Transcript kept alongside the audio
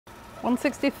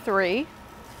163.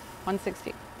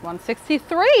 160.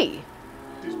 163.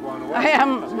 Just blown away. I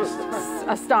am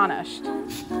astonished.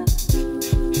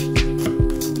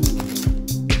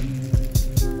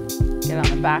 Get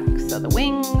on the backs of the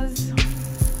wings.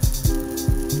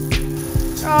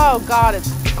 Oh God,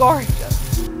 it's gorgeous.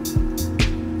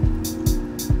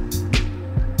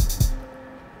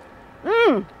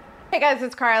 Hey guys,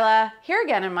 it's Carla here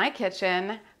again in my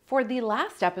kitchen for the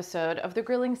last episode of the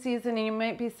grilling season. And you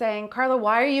might be saying, Carla,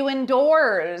 why are you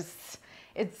indoors?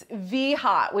 It's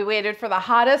hot. We waited for the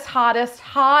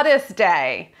hottest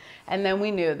day. And then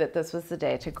we knew that this was the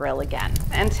day to grill again.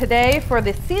 And today for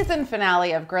the season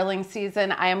finale of grilling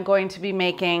season, I am going to be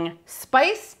making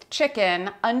spiced chicken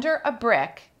under a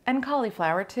brick and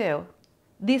cauliflower too.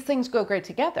 These things go great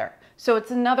together. So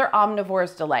it's another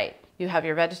omnivore's delight. You have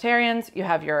your vegetarians, you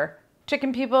have your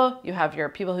chicken people, you have your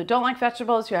people who don't like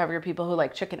vegetables, you have your people who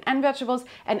like chicken and vegetables,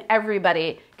 and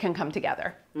everybody can come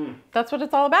together. That's what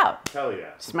it's all about. Hell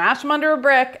yeah. Smash them under a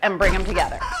brick and bring them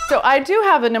together. So I do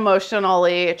have an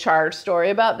emotionally charged story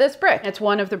about this brick. It's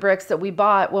one of the bricks that we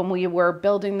bought when we were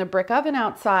building the brick oven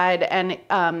outside, and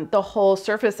the whole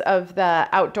surface of the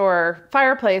outdoor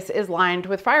fireplace is lined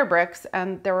with fire bricks,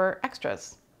 and there were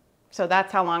extras. So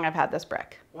that's how long I've had this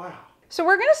brick. Wow. So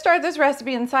we're gonna start this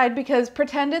recipe inside because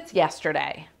pretend it's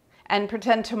yesterday and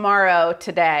pretend tomorrow,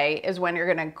 today is when you're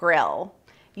gonna grill.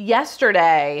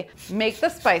 Yesterday, make the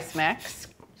spice mix,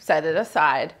 set it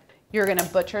aside. You're gonna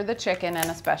butcher the chicken in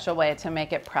a special way to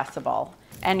make it pressable.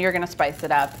 And you're gonna spice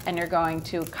it up, and you're going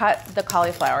to cut the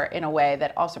cauliflower in a way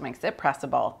that also makes it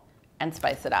pressable and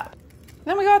spice it up.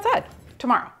 Then we go outside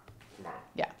tomorrow. Tomorrow.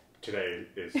 Yeah. Today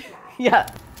is tomorrow. Yeah.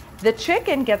 The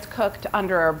chicken gets cooked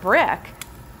under a brick,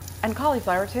 and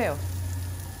cauliflower too.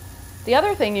 The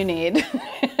other thing you need,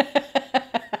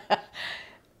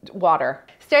 water.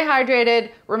 Stay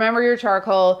hydrated, remember your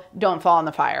charcoal, don't fall in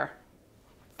the fire.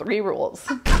 3 rules.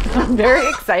 I'm very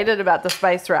excited about the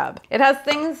spice rub. It has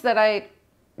things that I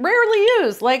rarely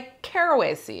use, like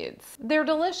caraway seeds. They're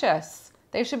delicious.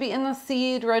 They should be in the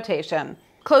seed rotation.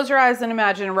 Close your eyes and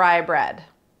imagine rye bread.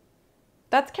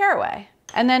 That's caraway.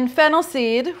 And then fennel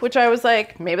seed, which I was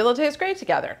like, maybe they'll taste great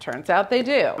together. Turns out they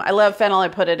do. I love fennel, I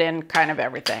put it in kind of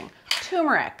everything.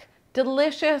 Turmeric,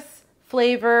 delicious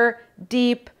flavor,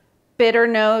 deep, bitter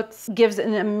notes, gives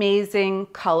an amazing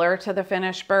color to the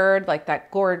finished bird, like that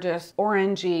gorgeous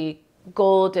orangey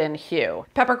golden hue.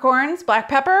 Peppercorns, black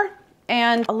pepper,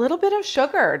 and a little bit of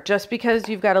sugar, just because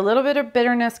you've got a little bit of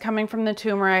bitterness coming from the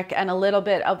turmeric and a little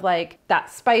bit of like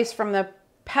that spice from the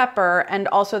pepper, and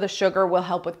also the sugar will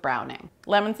help with browning.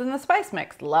 Lemons in the spice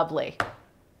mix, lovely.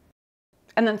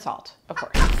 And then salt, of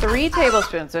course. 3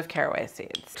 tablespoons of caraway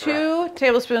seeds, 2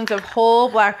 tablespoons of whole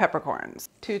black peppercorns,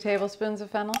 2 tablespoons of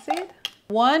fennel seed,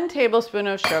 1 tablespoon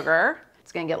of sugar.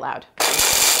 It's gonna get loud.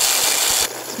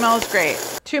 Smells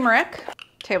great. Turmeric,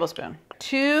 tablespoon.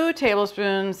 2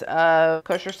 tablespoons of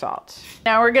kosher salt.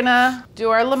 Now we're gonna do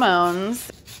our lemons.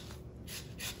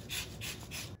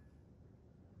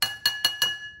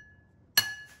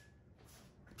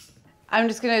 I'm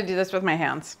just gonna do this with my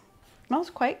hands. Smells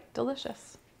quite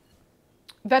delicious.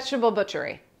 Vegetable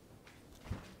butchery.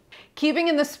 Keeping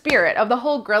in the spirit of the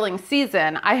whole grilling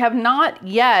season, I have not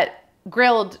yet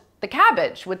grilled the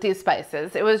cabbage with these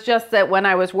spices. It was just that when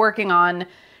I was working on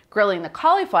grilling the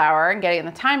cauliflower and getting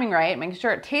the timing right, making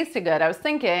sure it tasted good, I was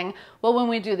thinking, well, when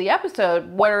we do the episode,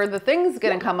 what are the things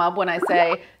gonna come up when I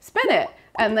say spin it?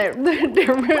 And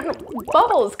different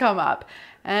bubbles come up.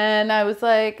 And I was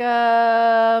like,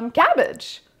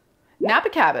 cabbage, Napa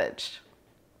cabbage,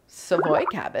 Savoy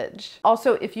cabbage.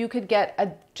 Also, if you could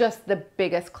get just the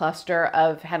biggest cluster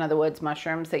of hen of the woods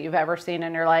mushrooms that you've ever seen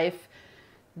in your life,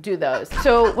 do those.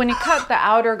 So when you cut the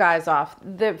outer guys off,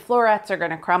 the florets are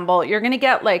gonna crumble. You're gonna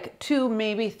get like 2,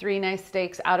 maybe 3 nice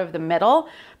steaks out of the middle.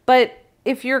 But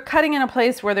if you're cutting in a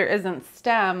place where there isn't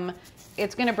stem,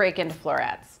 it's gonna break into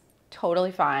florets.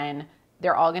 Totally fine.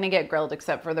 They're all gonna get grilled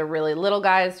except for the really little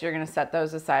guys. You're gonna set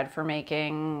those aside for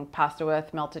making pasta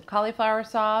with melted cauliflower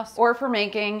sauce, or for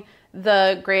making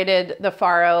the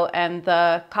farro and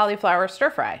the cauliflower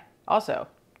stir fry. Also,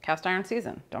 cast iron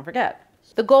season, don't forget.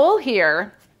 The goal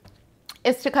here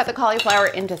is to cut the cauliflower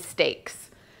into steaks.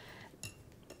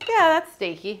 Yeah, that's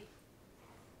steaky.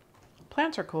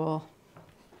 Plants are cool.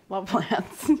 Love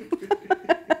plants.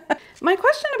 My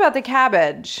question about the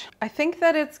cabbage, I think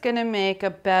that it's gonna make a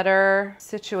better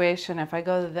situation if I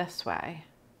go this way.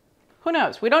 Who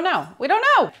knows? We don't know. We don't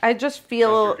know. I just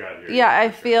feel, yeah,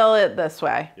 I feel it this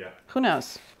way. Yeah. Who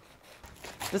knows?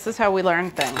 This is how we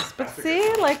learn things. But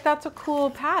see, like that's a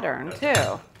cool pattern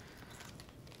too.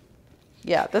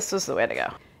 Yeah, this is the way to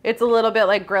go. It's a little bit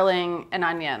like grilling an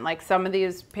onion. Like some of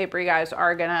these papery guys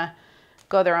are gonna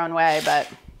go their own way, but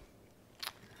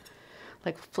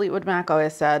like Fleetwood Mac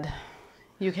always said,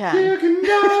 you can. You can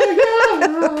go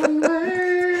your own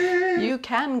way. You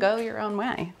can go your own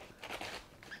way.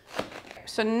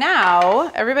 So now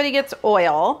everybody gets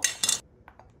oil.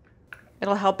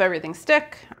 It'll help everything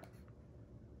stick.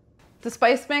 The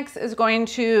spice mix is going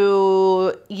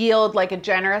to yield like a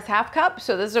generous half cup.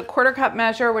 So this is a 1/4 cup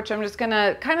measure, which I'm just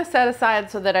gonna kind of set aside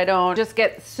so that I don't just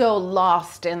get so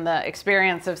lost in the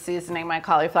experience of seasoning my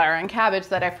cauliflower and cabbage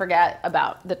that I forget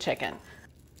about the chicken.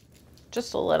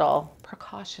 Just a little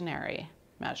precautionary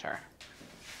measure.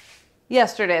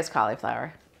 Yesterday's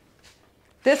cauliflower.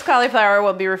 This cauliflower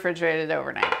will be refrigerated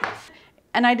overnight.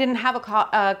 And I didn't have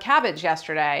a cabbage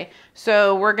yesterday,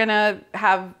 so we're gonna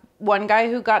have one guy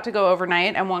who got to go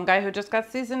overnight and one guy who just got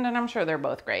seasoned, and I'm sure they're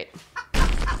both great. All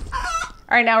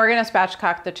right, now we're gonna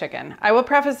spatchcock the chicken. I will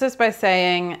preface this by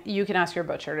saying you can ask your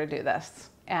butcher to do this,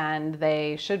 and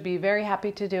they should be very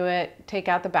happy to do it. Take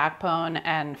out the backbone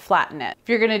and flatten it. If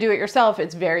you're gonna do it yourself,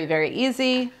 it's very, very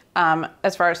easy.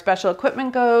 As far as special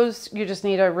equipment goes, you just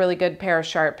need a really good pair of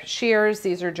sharp shears.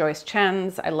 These are Joyce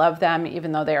Chen's. I love them.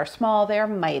 Even though they are small, they are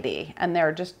mighty, and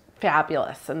they're just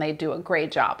fabulous, and they do a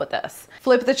great job with this.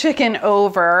 Flip the chicken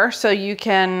over so you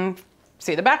can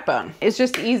see the backbone. It's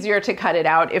just easier to cut it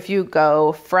out if you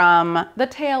go from the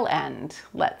tail end,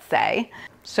 let's say.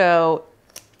 So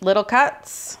little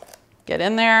cuts, get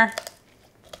in there.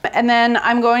 And then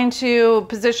I'm going to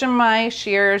position my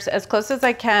shears as close as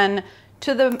I can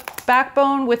to the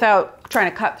backbone without trying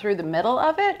to cut through the middle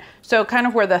of it. So kind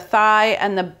of where the thigh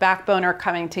and the backbone are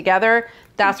coming together,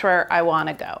 that's where I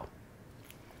wanna go.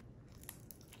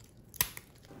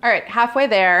 All right, halfway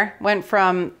there, went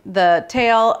from the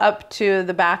tail up to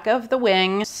the back of the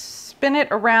wing, spin it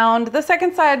around. The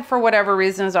second side, for whatever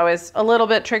reason, is always a little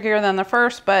bit trickier than the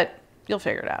first, but you'll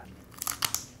figure it out.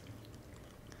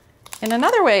 In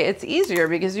another way, it's easier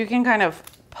because you can kind of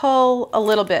pull a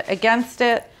little bit against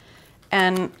it,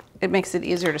 and it makes it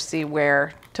easier to see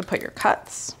where to put your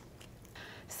cuts.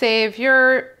 Save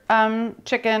your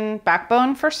chicken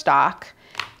backbone for stock.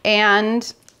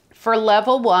 And for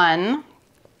level 1,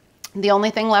 the only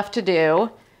thing left to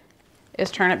do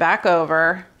is turn it back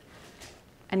over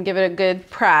and give it a good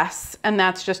press. And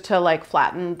that's just to like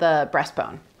flatten the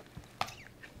breastbone.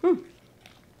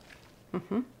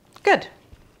 Good,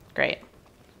 great.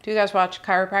 Do you guys watch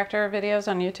chiropractor videos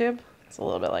on YouTube? It's a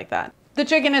little bit like that. The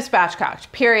chicken is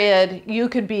spatchcocked, period. You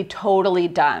could be totally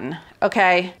done,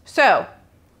 okay? So,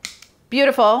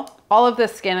 beautiful. All of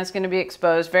this skin is gonna be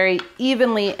exposed very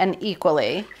evenly and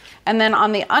equally. And then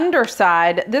on the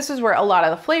underside, this is where a lot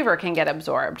of the flavor can get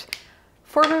absorbed,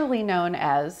 formerly known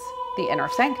as the inner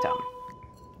sanctum.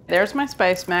 There's my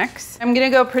spice mix. I'm gonna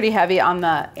go pretty heavy on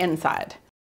the inside.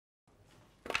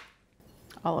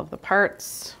 All of the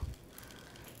parts.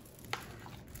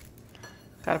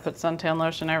 Gotta put suntan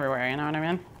lotion everywhere, you know what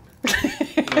I mean?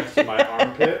 Next to my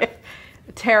armpit.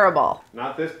 Terrible.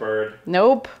 Not this bird.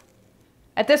 Nope.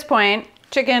 At this point,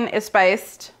 chicken is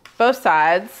spiced, both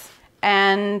sides,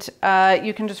 and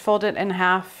you can just fold it in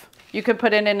half. You could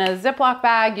put it in a Ziploc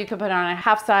bag, you could put it on a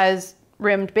half-size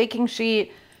rimmed baking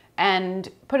sheet, and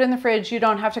put it in the fridge. You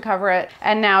don't have to cover it.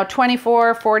 And now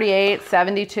 24, 48,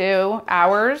 72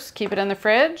 hours, keep it in the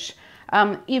fridge.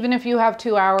 Even if you have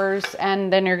 2 hours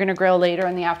and then you're gonna grill later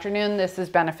in the afternoon, this is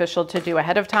beneficial to do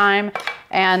ahead of time.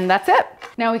 And that's it.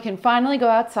 Now we can finally go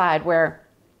outside where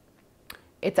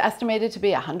it's estimated to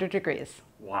be 100 degrees.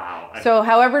 Wow. So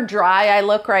however dry I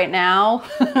look right now,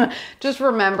 just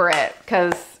remember it,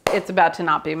 because it's about to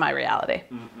not be my reality.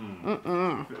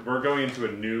 We're going into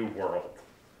a new world.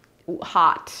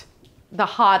 Hot. The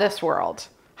hottest world.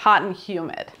 Hot and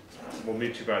humid. We'll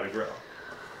meet you by the grill.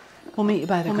 We'll meet you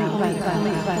by the grill.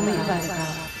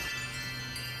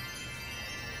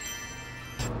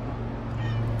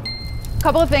 A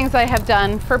couple of things I have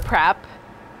done for prep.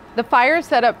 The fire is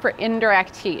set up for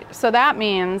indirect heat. So that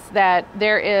means that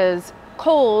there is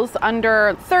coals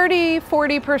under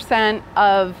 30–40%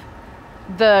 of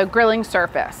the grilling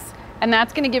surface. And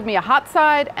that's gonna give me a hot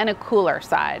side and a cooler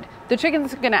side. The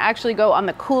chicken's gonna actually go on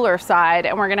the cooler side,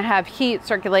 and we're gonna have heat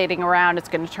circulating around. It's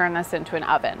gonna turn this into an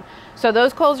oven. So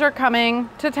those coals are coming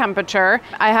to temperature.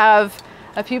 I have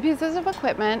a few pieces of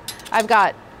equipment. I've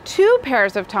got 2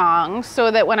 pairs of tongs so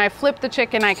that when I flip the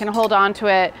chicken, I can hold on to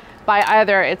it by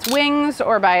either its wings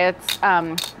or by its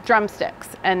drumsticks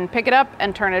and pick it up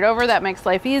and turn it over. That makes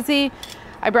life easy.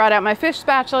 I brought out my fish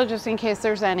spatula just in case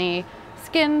there's any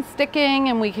skin sticking,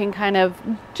 and we can kind of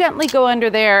gently go under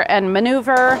there and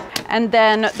maneuver. And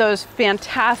then those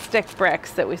fantastic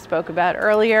bricks that we spoke about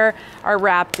earlier are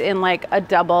wrapped in like a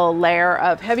double layer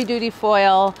of heavy duty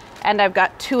foil. And I've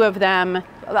got 2 of them.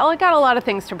 I got a lot of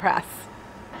things to press.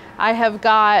 I have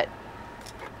got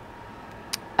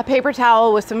a paper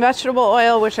towel with some vegetable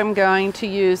oil, which I'm going to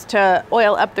use to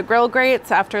oil up the grill grates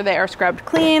after they are scrubbed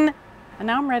clean. And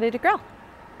now I'm ready to grill.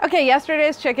 Okay,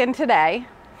 yesterday's chicken today.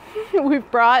 We've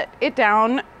brought it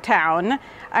downtown.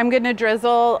 I'm gonna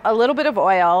drizzle a little bit of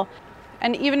oil.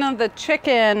 And even though the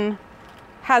chicken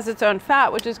has its own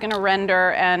fat, which is gonna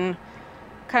render and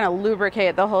kind of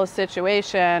lubricate the whole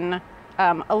situation,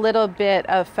 a little bit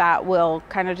of fat will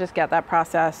kind of just get that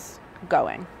process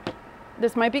going.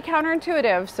 This might be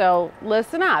counterintuitive, so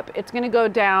listen up. It's gonna go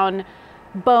down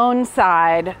bone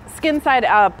side, skin side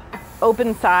up,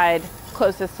 open side,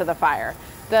 closest to the fire.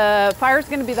 The fire is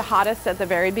gonna be the hottest at the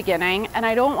very beginning, and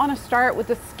I don't wanna start with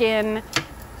the skin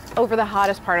over the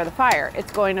hottest part of the fire.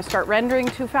 It's going to start rendering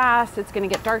too fast, it's gonna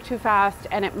get dark too fast,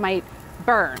 and it might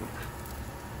burn.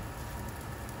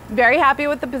 Very happy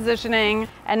with the positioning.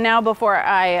 And now before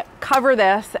I cover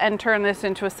this and turn this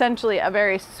into essentially a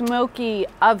very smoky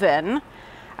oven,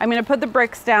 I'm gonna put the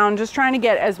bricks down, just trying to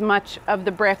get as much of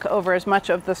the brick over as much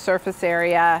of the surface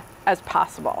area as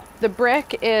possible. The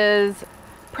brick is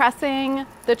pressing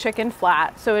the chicken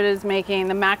flat, so it is making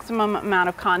the maximum amount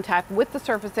of contact with the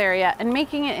surface area and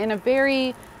making it in a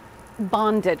very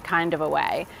bonded kind of a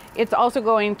way. It's also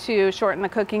going to shorten the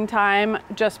cooking time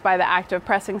just by the act of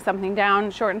pressing something down,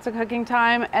 shortens the cooking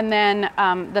time. And then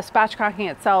the spatchcocking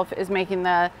itself is making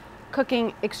the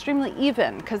cooking extremely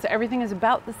even because everything is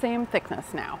about the same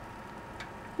thickness now.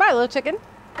 Bye, little chicken.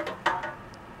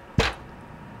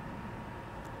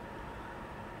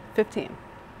 15.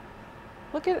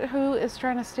 Look at who is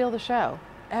trying to steal the show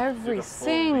every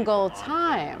single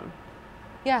time.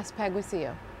 Yes, Peg, we see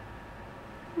you.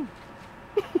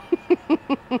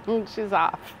 She's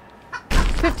off.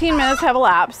 15 minutes have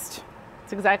elapsed.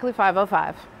 It's exactly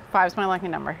 5:05. 5 is my lucky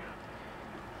number.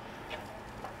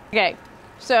 Okay,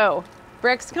 so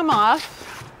bricks come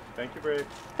off. Thank you, Bricks.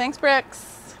 Thanks,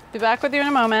 Bricks. Be back with you in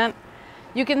a moment.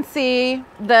 You can see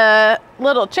the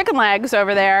little chicken legs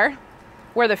over there,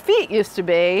 where the feet used to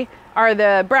be, are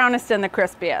the brownest and the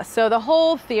crispiest. So the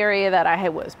whole theory that I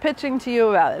was pitching to you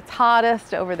about it's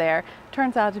hottest over there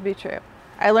turns out to be true.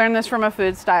 I learned this from a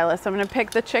food stylist. I'm gonna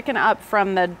pick the chicken up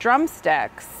from the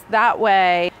drumsticks. That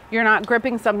way you're not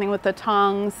gripping something with the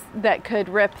tongs that could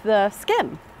rip the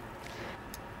skin.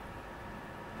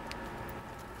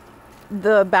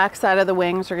 The backside of the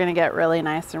wings are gonna get really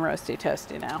nice and roasty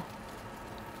toasty now.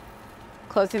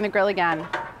 Closing the grill again,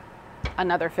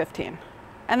 another 15.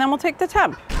 And then we'll take the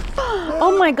temp.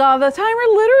 Oh my God, the timer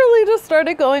literally just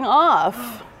started going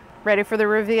off. Ready for the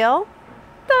reveal?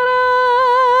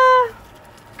 Ta-da!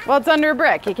 Well, it's under a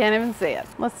brick. You can't even see it.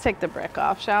 Let's take the brick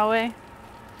off, shall we?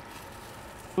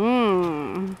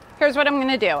 Here's what I'm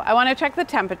gonna do. I wanna check the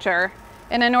temperature.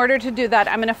 And in order to do that,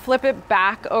 I'm gonna flip it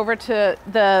back over to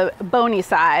the bony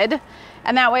side.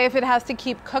 And that way, if it has to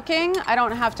keep cooking, I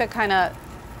don't have to kind of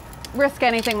risk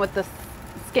anything with the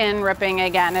skin ripping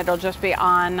again. It'll just be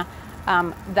on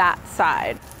that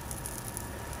side.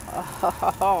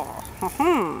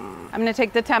 I'm gonna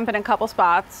take the temp in a couple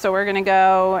spots. So we're gonna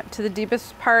go to the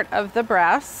deepest part of the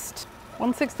breast,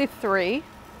 163,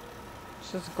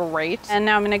 which is great. And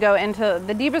now I'm gonna go into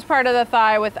the deepest part of the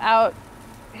thigh without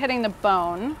hitting the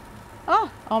bone.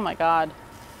 Oh my God,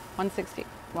 160,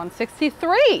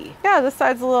 163. Yeah, this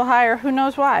side's a little higher, who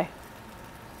knows why.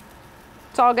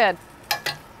 It's all good.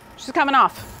 She's coming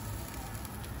off.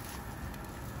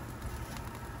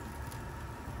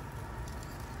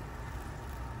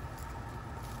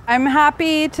 I'm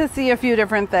happy to see a few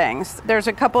different things. There's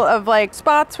a couple of like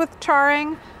spots with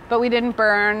charring, but we didn't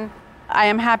burn. I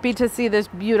am happy to see this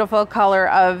beautiful color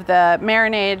of the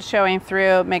marinade showing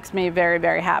through. It makes me very,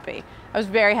 very happy. I was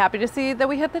very happy to see that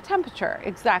we hit the temperature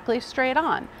exactly straight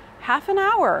on. Half an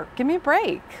hour, give me a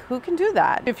break. Who can do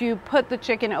that? If you put the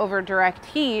chicken over direct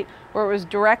heat, where it was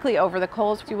directly over the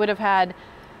coals, you would have had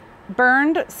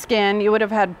burned skin, you would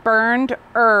have had burned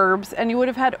herbs, and you would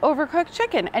have had overcooked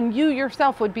chicken, and you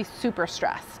yourself would be super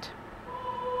stressed.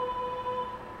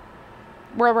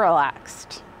 We're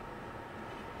relaxed,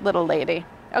 little lady.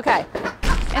 Okay,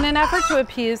 in an effort to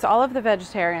appease all of the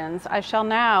vegetarians, I shall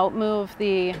now move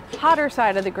the hotter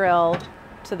side of the grill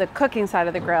to the cooking side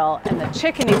of the grill, and the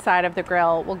chickeny side of the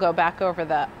grill will go back over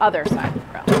the other side of the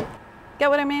grill. Get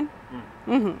what I mean?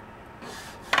 Mm-hmm.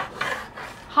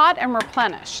 Hot and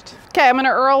replenished. Okay, I'm gonna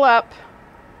Earl up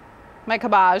my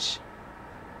cabbage,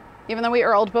 even though we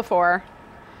Earled before.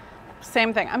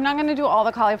 Same thing. I'm not gonna do all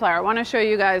the cauliflower. I wanna show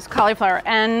you guys cauliflower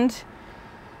and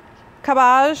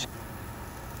cabbage.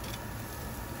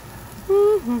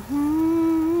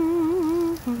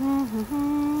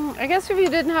 I guess if you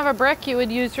didn't have a brick, you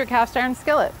would use your cast iron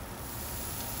skillet.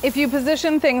 If you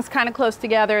position things kind of close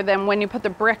together, then when you put the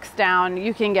bricks down,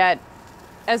 you can get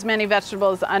as many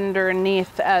vegetables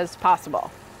underneath as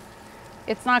possible.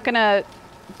 It's not gonna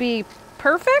be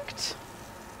perfect.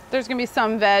 There's gonna be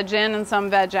some veg in and some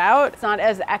veg out. It's not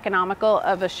as economical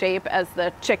of a shape as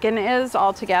the chicken is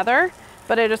altogether,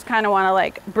 but I just kind of want to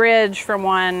like bridge from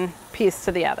one piece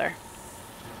to the other.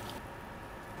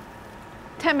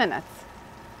 10 minutes,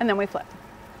 and then we flip.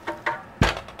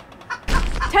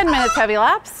 10 minutes have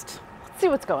elapsed. Let's see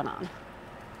what's going on.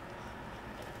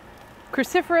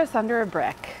 Cruciferous under a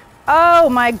brick. Oh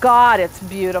my God, it's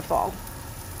beautiful.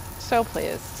 So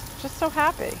pleased, just so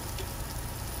happy.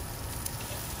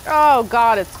 Oh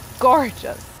God, it's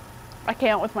gorgeous. I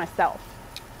can't with myself.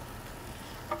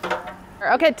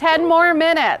 Okay, 10 more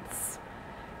minutes.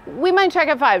 We might check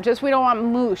at 5, just we don't want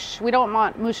moosh. We don't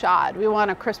want mouchade. We want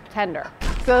a crisp tender.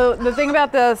 So the thing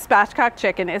about the spatchcock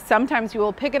chicken is sometimes you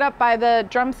will pick it up by the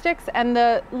drumsticks and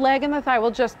the leg and the thigh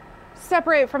will just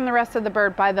separate from the rest of the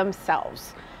bird by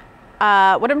themselves.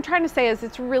 What I'm trying to say is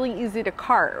it's really easy to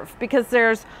carve because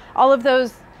there's all of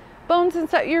those bones and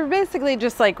stuff. You're basically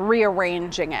just like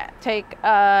rearranging it. Take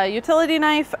a utility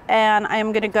knife and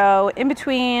I'm gonna go in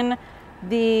between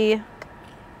the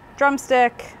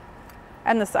drumstick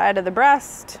and the side of the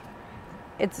breast.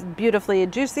 It's beautifully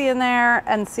juicy in there,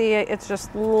 and see, it's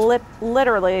just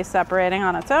literally separating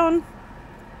on its own.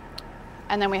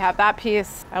 And then we have that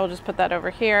piece. I will just put that over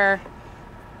here,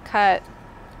 cut.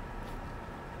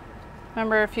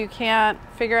 Remember, if you can't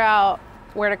figure out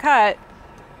where to cut,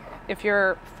 if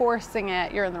you're forcing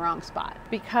it, you're in the wrong spot.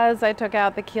 Because I took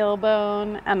out the keel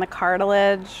bone and the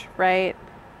cartilage, right,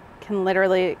 can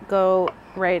literally go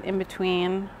right in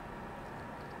between.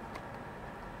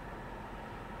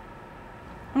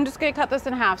 I'm just gonna cut this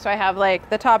in half so I have like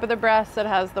the top of the breast that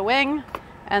has the wing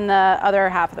and the other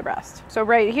half of the breast. So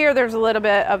right here, there's a little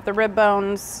bit of the rib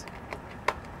bones.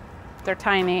 They're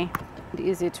tiny and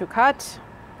easy to cut.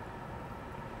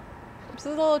 This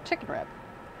is a little chicken rib.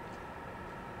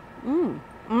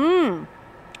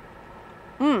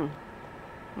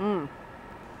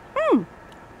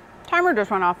 Timer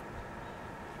just went off.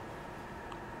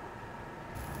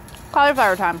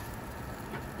 Cauliflower time.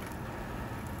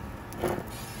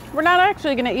 We're not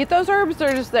actually gonna eat those herbs,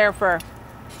 they're just there for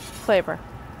flavor.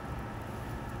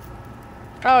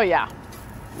 Oh yeah.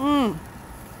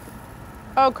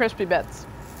 Oh, crispy bits.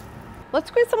 Let's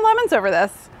squeeze some lemons over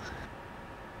this.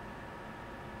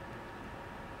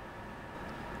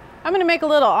 I'm gonna make a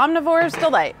little omnivores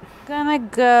delight. Gonna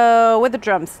go with a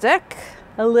drumstick,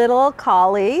 a little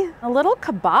cauli, a little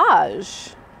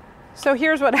cabbage. So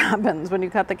here's what happens when you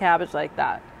cut the cabbage like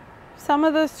that. Some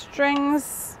of the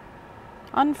strings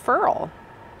unfurl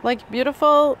like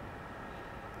beautiful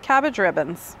cabbage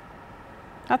ribbons.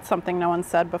 That's something no one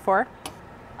said before.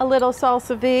 A little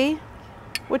salsa verde,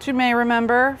 which you may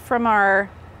remember from our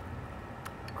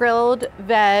grilled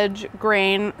veg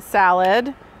grain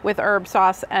salad with herb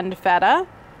sauce and feta.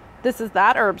 This is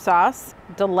that herb sauce,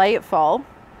 delightful.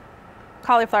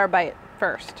 Cauliflower bite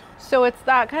first. So it's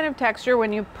that kind of texture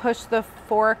when you push the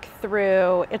fork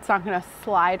through, it's not gonna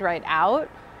slide right out.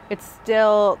 It's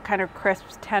still kind of crisp,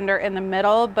 tender in the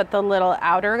middle, but the little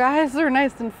outer guys are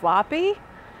nice and floppy.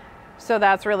 So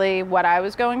that's really what I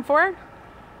was going for.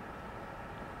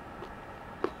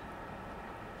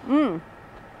 The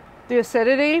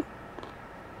acidity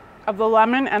of the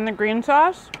lemon and the green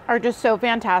sauce are just so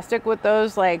fantastic with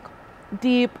those like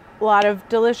deep, a lot of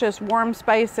delicious warm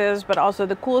spices, but also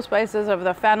the cool spices of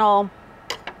the fennel.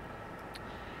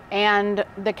 And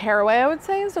the caraway, I would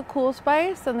say, is a cool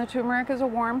spice, and the turmeric is a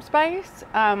warm spice.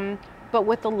 But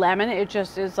with the lemon, it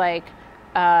just is like,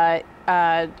 I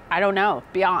don't know,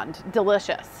 beyond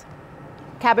delicious.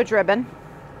 Cabbage ribbon.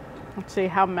 Let's see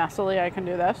how messily I can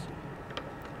do this.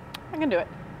 I can do it.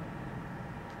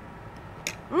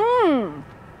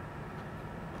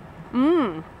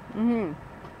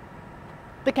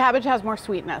 The cabbage has more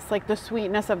sweetness, like the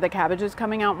sweetness of the cabbage is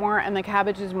coming out more, and the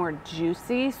cabbage is more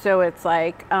juicy. So it's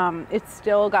like, it's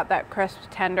still got that crisp,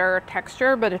 tender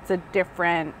texture, but it's a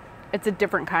different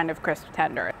kind of crisp,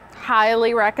 tender.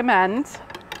 Highly recommend.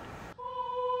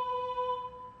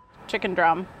 Chicken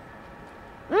drum.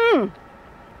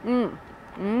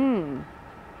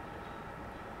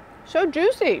 So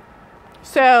juicy.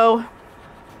 So,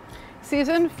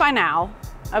 season finale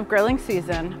of grilling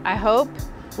season. I hope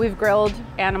we've grilled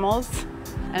animals,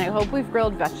 and I hope we've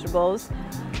grilled vegetables,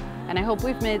 and I hope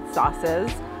we've made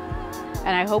sauces,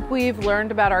 and I hope we've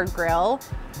learned about our grill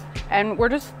and we're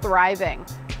just thriving.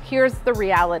 Here's the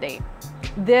reality.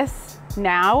 This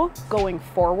now, going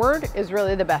forward, is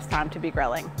really the best time to be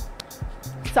grilling.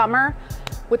 Summer,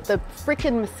 with the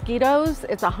freaking mosquitoes,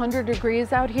 it's 100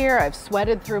 degrees out here. I've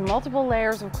sweated through multiple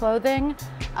layers of clothing.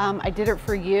 I did it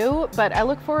for you, but I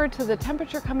look forward to the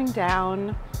temperature coming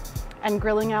down and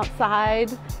grilling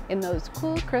outside in those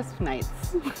cool, crisp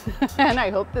nights. And I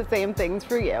hope the same thing's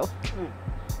for you.